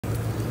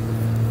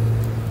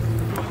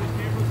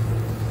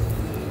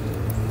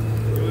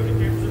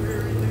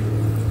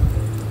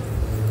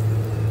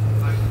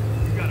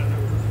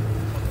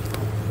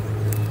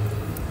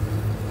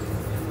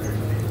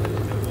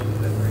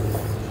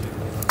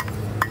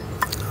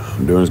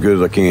I'm doing as good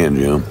as I can,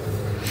 Jim.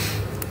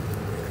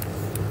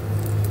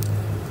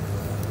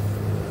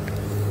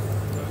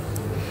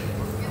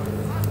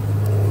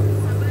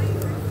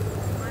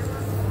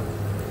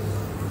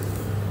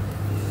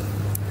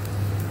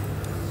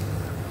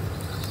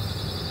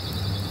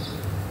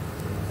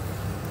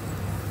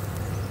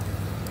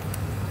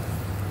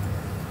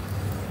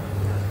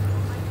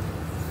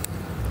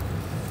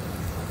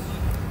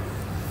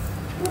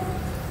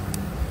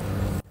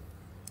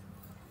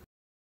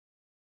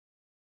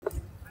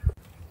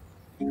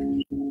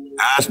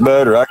 That's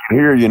better. I can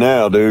hear you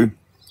now, dude.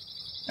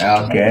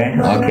 Okay,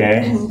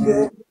 okay.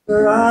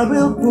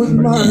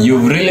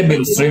 You've really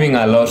been streaming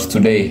a lot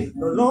today.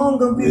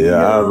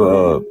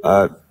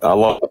 Yeah, I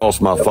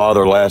lost my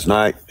father last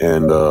night,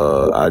 and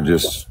I've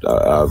just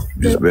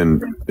been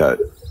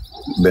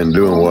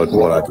doing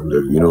what I can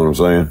do. You know what I'm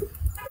saying?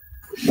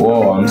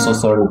 Whoa, I'm so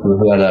sorry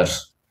to hear that.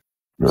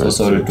 So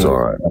sorry it's to. all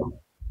right.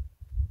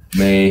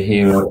 May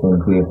he rest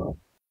in peace.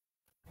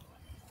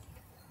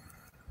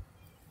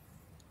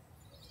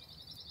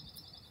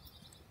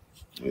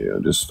 Yeah,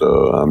 I'm just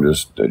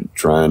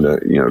trying to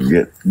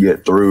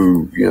get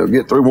through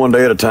one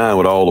day at a time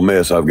with all the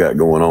mess I've got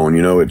going on.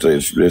 You know,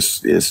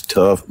 it's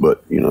tough,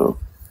 but we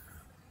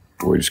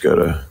just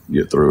gotta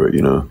get through it.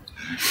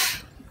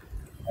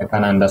 I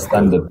can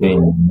understand the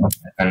pain.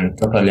 I can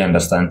totally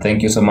understand.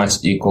 Thank you so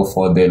much, Eco,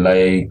 for the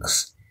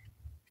likes.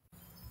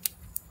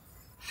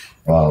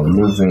 Wow,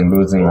 losing a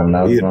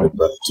loved one.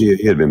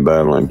 He had been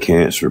battling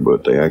cancer,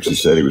 but they actually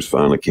said he was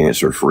finally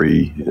cancer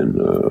free, and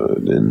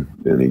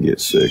then he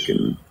gets sick,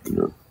 and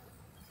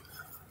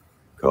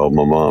called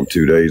my mom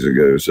 2 days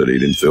ago, said he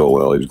didn't feel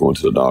well. He was going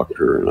to the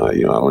doctor, and I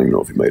don't even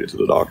know if he made it to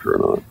the doctor or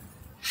not.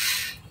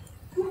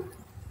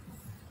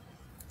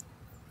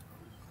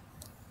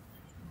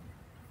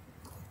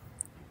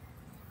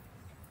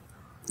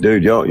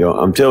 Dude, y'all,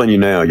 I'm telling you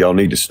now, y'all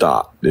need to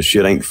stop. This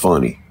shit ain't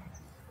funny.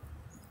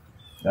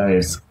 That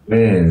is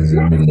crazy,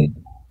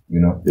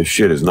 This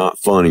shit is not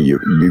funny.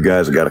 You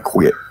guys got to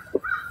quit.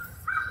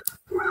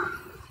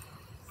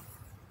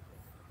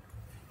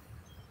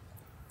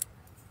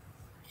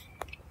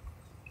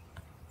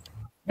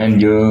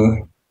 And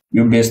you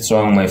be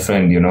strong, my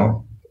friend.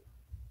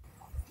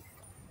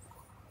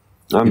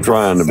 I'm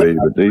trying to be,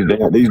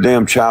 but these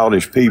damn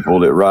childish people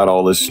that write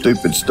all this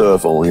stupid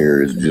stuff on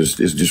here is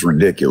just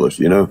ridiculous,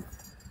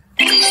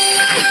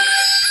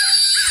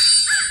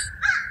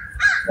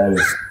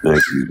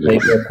 Thank you.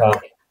 Take your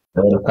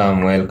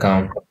time.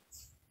 Welcome.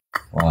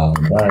 Wow,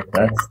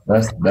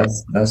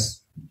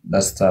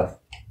 that's tough.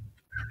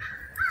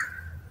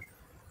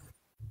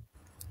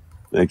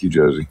 Thank you,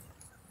 Josie.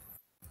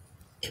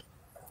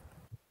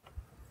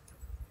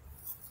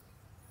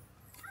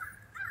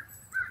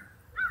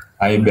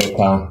 Hi,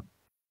 Becca.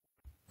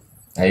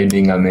 Are you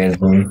doing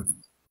amazing?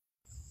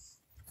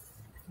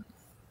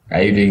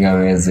 Are you doing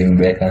amazing,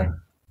 Becca?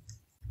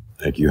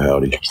 Thank you,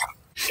 Howdy.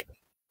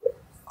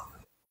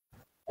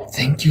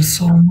 Thank you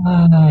so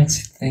much.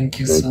 Thank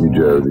you so much.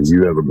 Josie.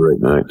 You have a great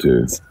night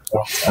too.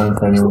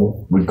 Anthony,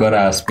 we got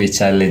our speech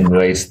challenge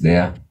right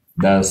there.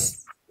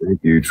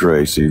 Thank you,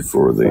 Tracy,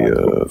 for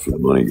the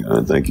money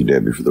gun. Thank you,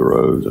 Debbie, for the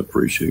rose. I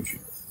appreciate you.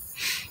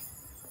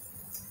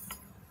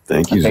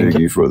 Thank you,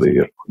 Ziggy, for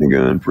the money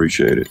gun.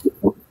 Appreciate it.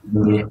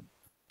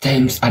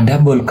 Times a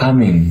double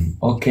coming.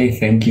 Okay,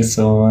 thank you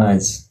so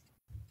much.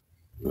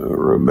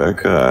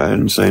 Rebecca, I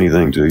didn't say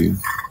anything to you.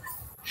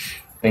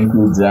 Thank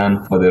you,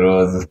 John, for the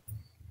rose.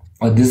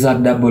 Oh, this is a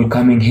double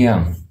coming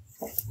here.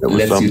 There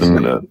was something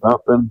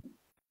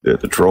that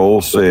the troll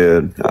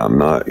said. I'm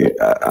not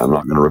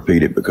going to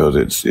repeat it because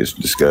it's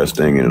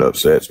disgusting and it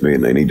upsets me,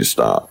 and they need to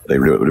stop. They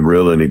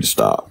really need to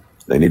stop.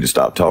 They need to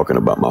stop talking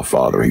about my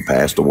father. He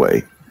passed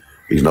away.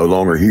 He's no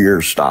longer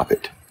here. Stop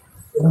it.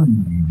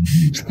 Thank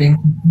you so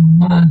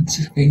much.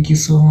 Thank you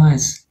so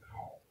much.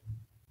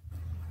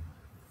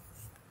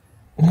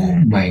 Oh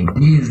my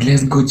days.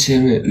 Let's go,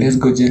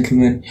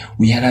 gentlemen.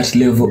 We are at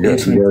level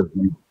 8.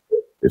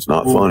 It's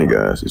not funny,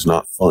 guys. It's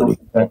not funny.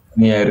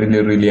 Yeah, I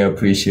really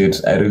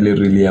appreciate. I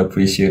really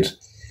appreciate.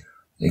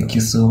 Thank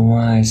you so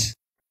much.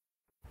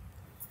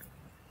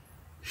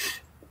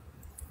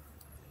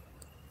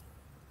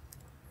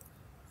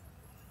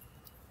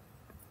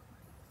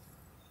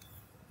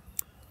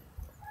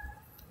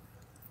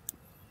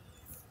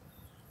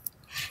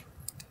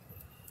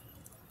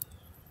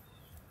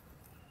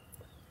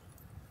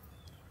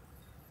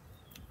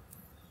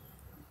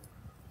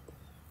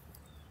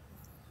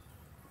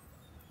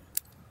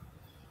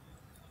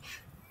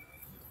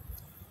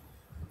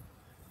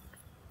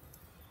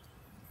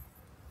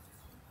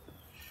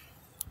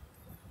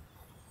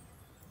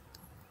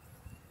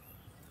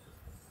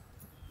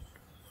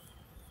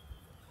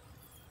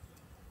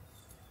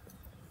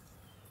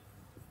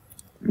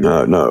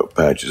 No,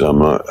 Patches. I'm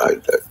not.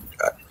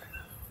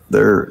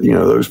 They're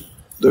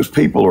those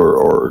people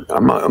are.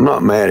 I'm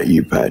not mad at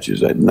you,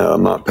 Patches. No,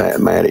 I'm not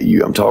mad at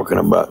you. I'm talking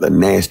about the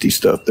nasty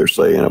stuff they're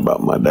saying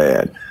about my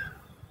dad.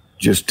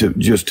 Just to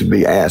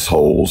be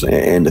assholes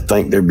and to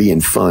think they're being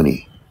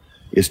funny.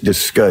 It's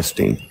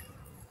disgusting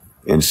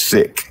and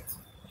sick.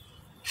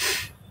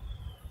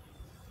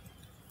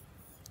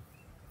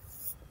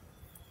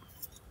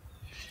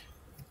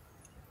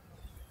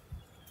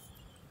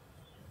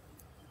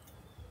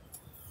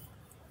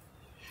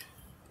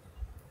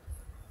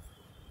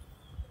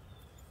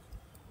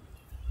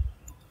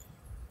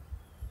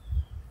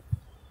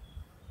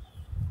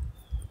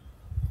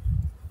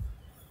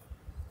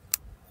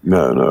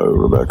 No, no,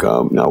 Rebecca,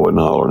 I wasn't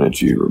hollering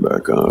at you,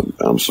 Rebecca.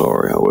 I'm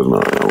sorry, I was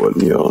not. I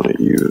wasn't yelling at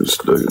you. It's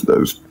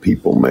those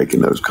people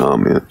making those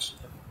comments.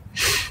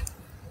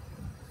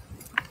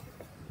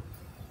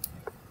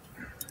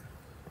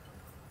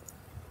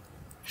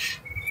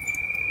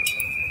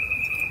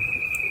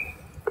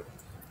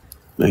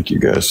 Thank you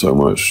guys so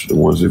much. The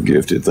ones that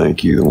gifted,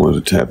 thank you. The ones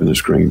that tapping the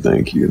screen,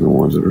 thank you. And the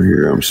ones that are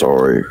here, I'm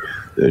sorry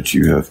that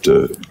you have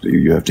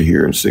to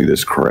hear and see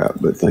this crap,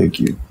 but thank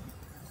you.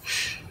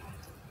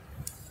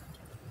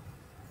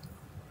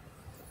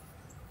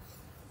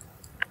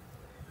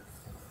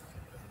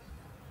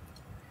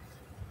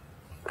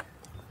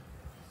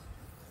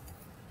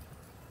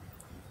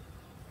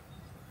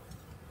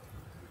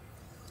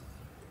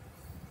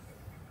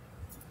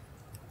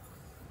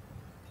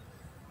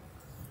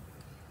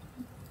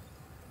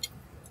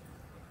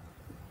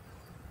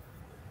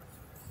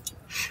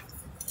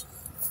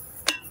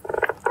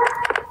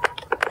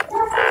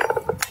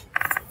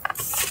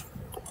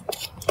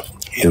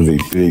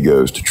 MVP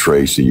goes to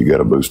Tracy. You got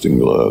a boosting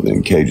glove.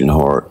 Then Cajun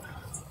Heart,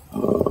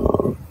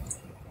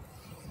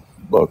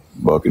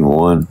 Buck and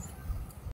one.